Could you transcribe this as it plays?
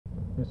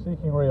You're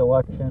seeking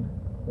re-election.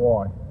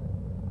 Why?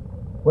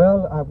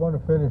 Well, I want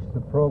to finish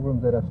the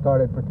programs that I've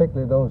started,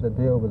 particularly those that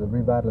deal with the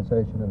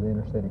revitalization of the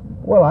inner city.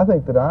 Well, I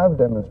think that I've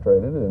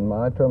demonstrated in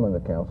my term on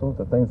the council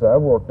the things that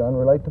I've worked on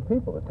relate to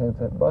people. The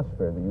 10-cent bus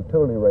fare, the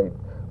utility rate,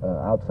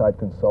 outside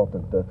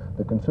consultant,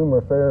 the consumer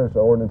affairs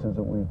ordinances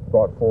that we've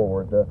brought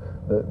forward,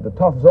 the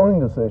tough zoning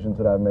decisions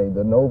that I've made,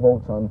 the no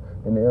votes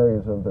in the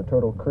areas of the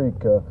Turtle Creek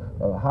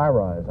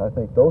high-rise. I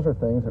think those are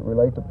things that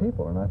relate to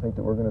people, and I think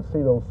that we're going to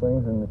see those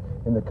things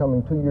in the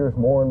coming 2 years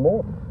more and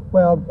more.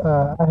 Well,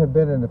 I have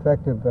been an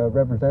effective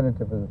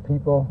representative of the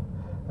people.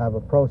 I've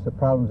approached the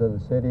problems of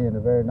the city in a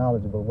very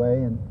knowledgeable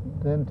way, and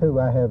then too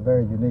I have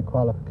very unique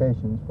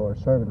qualifications for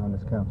serving on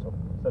this council.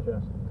 Such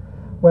as?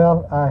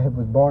 Well, I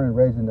was born and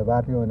raised in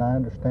Novatio, and I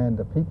understand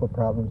the people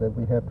problems that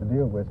we have to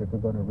deal with if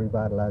we're going to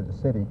revitalize the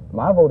city.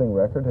 My voting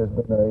record has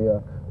been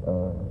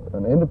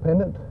an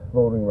independent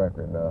voting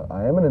record.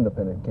 I am an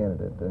independent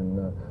candidate,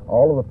 and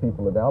all of the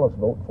people of Dallas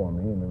vote for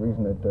me, and the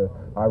reason that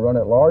I run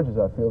at large is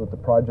I feel that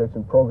the projects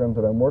and programs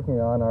that I'm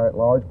working on are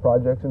at-large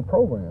projects and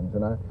programs,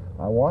 and I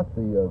want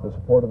the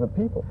support of the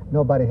people.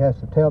 Nobody has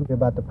to tell me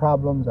about the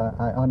problems.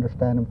 I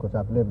understand them because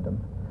I've lived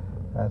them.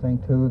 I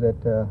think, too,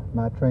 that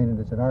my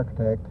training as an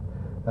architect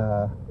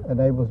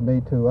enables me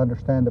to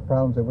understand the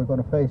problems that we're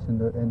going to face in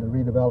the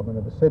redevelopment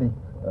of the city.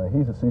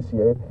 He's a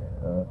CCA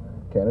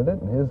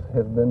candidate, and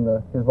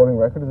his voting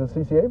record is a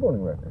CCA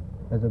voting record.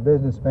 As a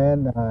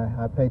businessman,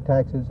 I pay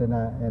taxes, and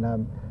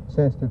I'm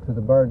sensitive to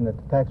the burden that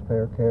the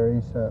taxpayer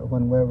carries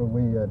whenever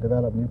we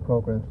develop new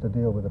programs to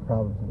deal with the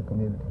problems in the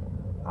community.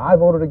 I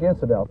voted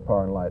against the Dallas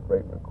Power and Light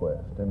rate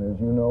request, and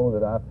as you know,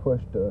 that I've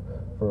pushed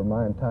for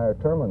my entire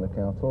term on the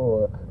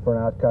council for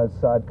an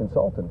outside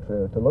consultant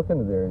to look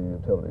into the area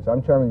utilities.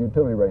 I'm chairman of the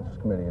Utility Rates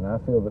Committee, and I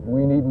feel that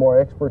we need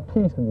more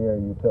expertise in the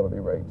area utility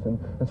rates, and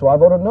so I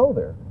voted no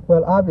there.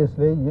 Well,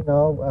 obviously, you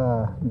know,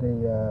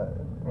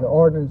 the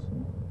ordinance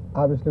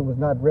obviously was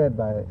not read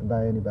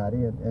by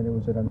anybody, and it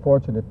was an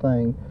unfortunate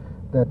thing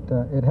that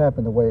it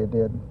happened the way it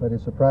did, but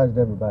it surprised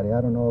everybody. I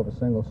don't know of a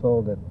single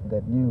soul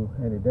that knew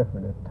any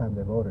different at the time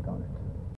they voted on it.